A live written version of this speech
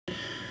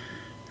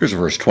Here's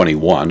verse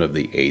 21 of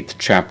the 8th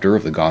chapter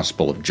of the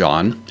Gospel of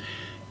John.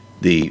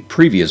 The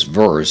previous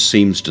verse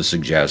seems to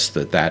suggest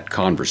that that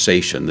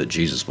conversation that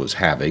Jesus was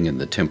having in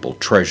the temple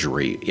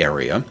treasury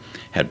area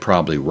had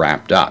probably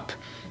wrapped up.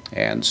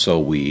 And so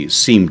we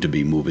seem to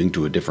be moving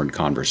to a different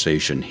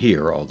conversation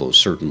here, although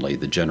certainly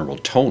the general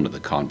tone of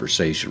the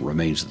conversation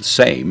remains the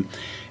same.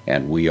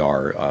 And we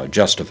are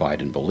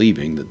justified in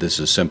believing that this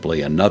is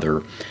simply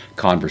another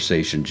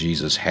conversation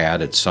Jesus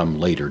had at some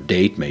later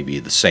date, maybe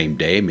the same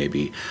day,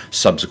 maybe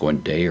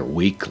subsequent day or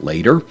week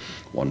later.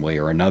 One way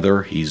or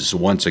another, he's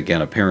once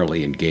again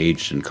apparently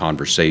engaged in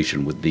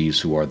conversation with these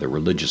who are the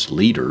religious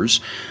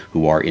leaders,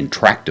 who are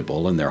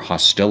intractable in their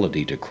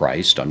hostility to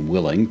Christ,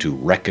 unwilling to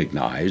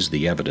recognize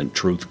the evident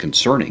truth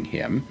concerning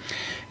him.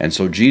 And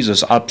so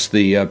Jesus ups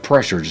the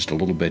pressure just a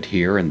little bit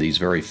here in these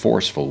very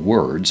forceful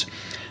words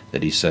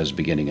that he says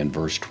beginning in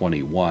verse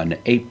 21,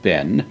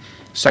 Epen,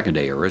 second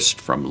aorist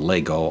from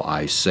lego,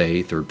 I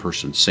say, third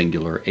person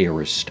singular,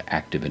 aorist,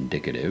 active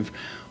indicative,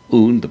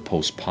 un, the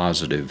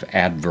postpositive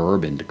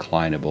adverb,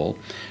 indeclinable,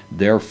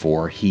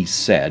 therefore he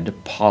said,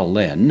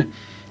 palin,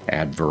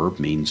 adverb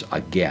means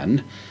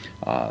again,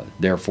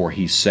 therefore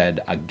he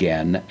said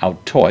again,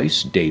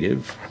 autois,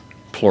 dative,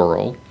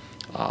 plural,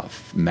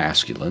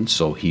 masculine,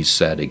 so he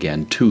said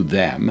again to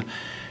them.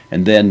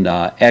 And then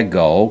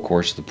ego, of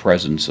course, the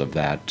presence of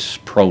that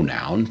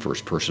pronoun,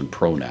 first person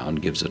pronoun,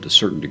 gives it a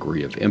certain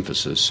degree of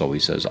emphasis. So he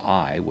says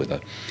I with a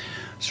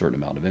certain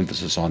amount of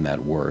emphasis on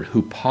that word.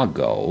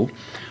 Hupago.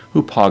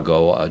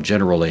 Hupago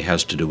generally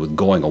has to do with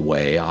going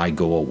away. I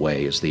go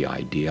away is the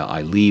idea.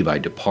 I leave, I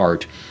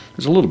depart.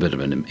 There's a little bit of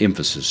an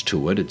emphasis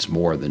to it. It's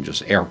more than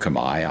just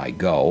erchomai, I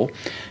go.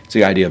 It's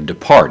the idea of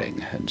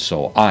departing. And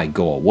so I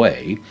go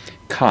away.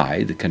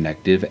 Kai, the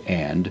connective,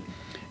 and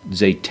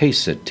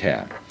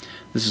zetesete.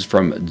 This is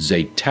from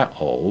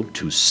zeteo,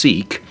 to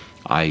seek.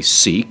 I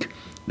seek.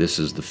 This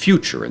is the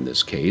future in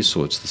this case,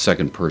 so it's the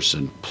second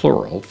person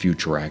plural,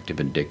 future active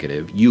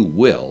indicative. You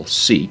will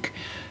seek,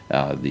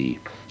 the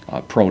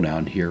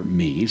pronoun here,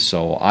 me.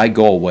 So I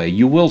go away,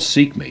 you will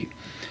seek me.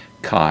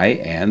 Kai,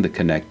 and the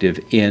connective,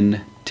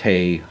 in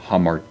te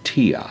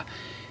hamartia.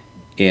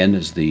 In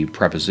is the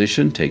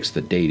preposition, takes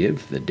the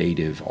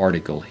dative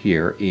article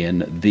here,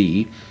 in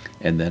the,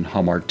 and then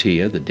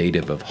hamartia, the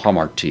dative of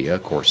hamartia,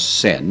 of course,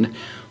 sin.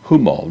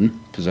 Humon,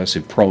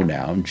 possessive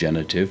pronoun,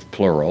 genitive,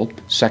 plural,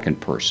 second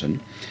person.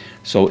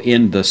 So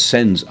in the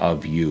sins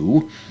of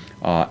you,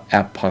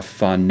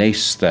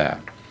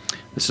 apothaneste.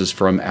 This is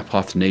from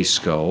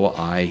apothnesko,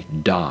 I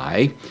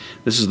die.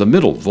 This is the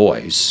middle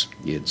voice.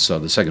 It's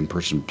the second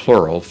person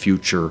plural,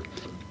 future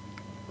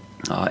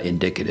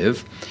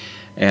indicative.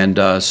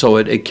 And so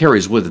it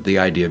carries with it the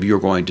idea of you're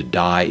going to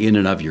die in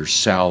and of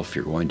yourself,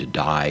 you're going to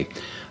die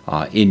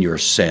in your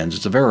sins.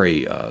 It's a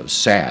very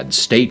sad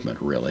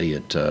statement, really.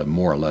 It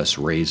more or less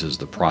raises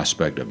the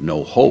prospect of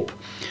no hope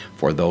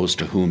for those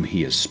to whom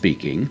he is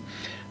speaking.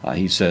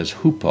 He says,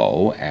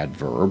 hupo,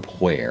 adverb,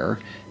 where,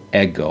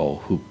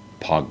 ego,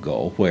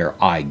 hupago, where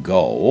I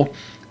go.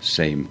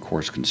 Same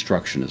course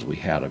construction as we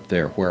had up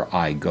there, where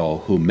I go.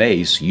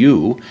 Humes,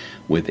 you,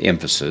 with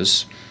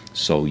emphasis.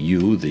 So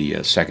you,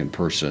 the second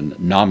person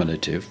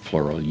nominative,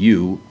 plural,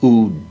 you,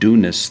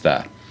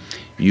 udunista.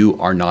 You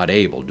are not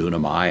able,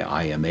 dunamai,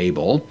 I am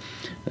able.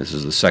 This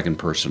is the second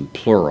person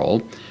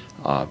plural,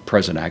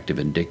 present active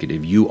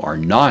indicative. You are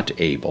not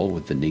able,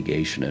 with the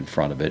negation in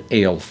front of it,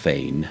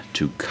 eilthein,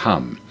 to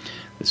come.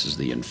 This is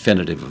the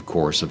infinitive, of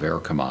course, of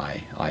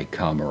erchomai, I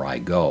come or I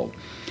go.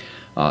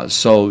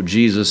 So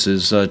Jesus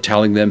is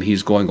telling them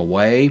he's going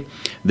away.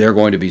 They're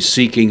going to be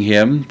seeking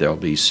him. They'll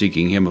be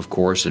seeking him, of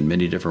course, in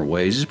many different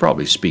ways. He's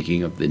probably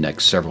speaking of the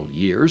next several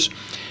years.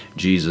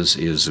 Jesus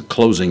is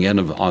closing in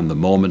on the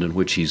moment in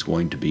which he's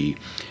going to be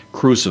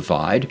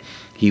crucified.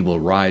 He will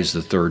rise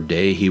the third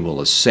day. He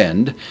will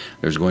ascend.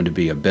 There's going to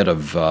be a bit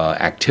of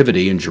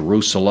activity in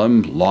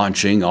Jerusalem,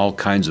 launching all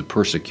kinds of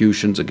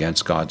persecutions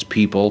against God's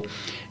people.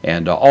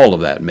 And all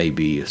of that may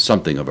be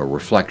something of a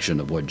reflection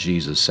of what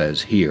Jesus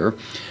says here.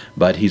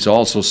 But he's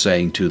also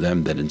saying to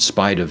them that in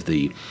spite of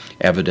the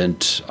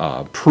evident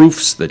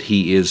proofs that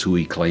he is who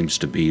he claims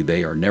to be,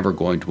 they are never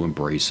going to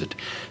embrace it,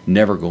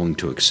 never going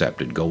to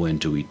accept it, go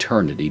into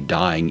eternity,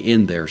 dying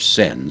in their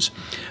sins.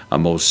 A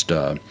most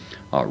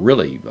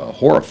really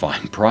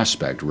horrifying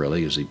prospect,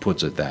 really, as he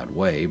puts it that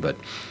way, but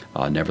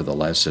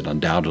nevertheless, it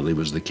undoubtedly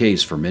was the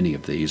case for many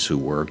of these who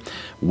were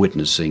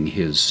witnessing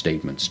his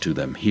statements to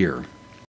them here.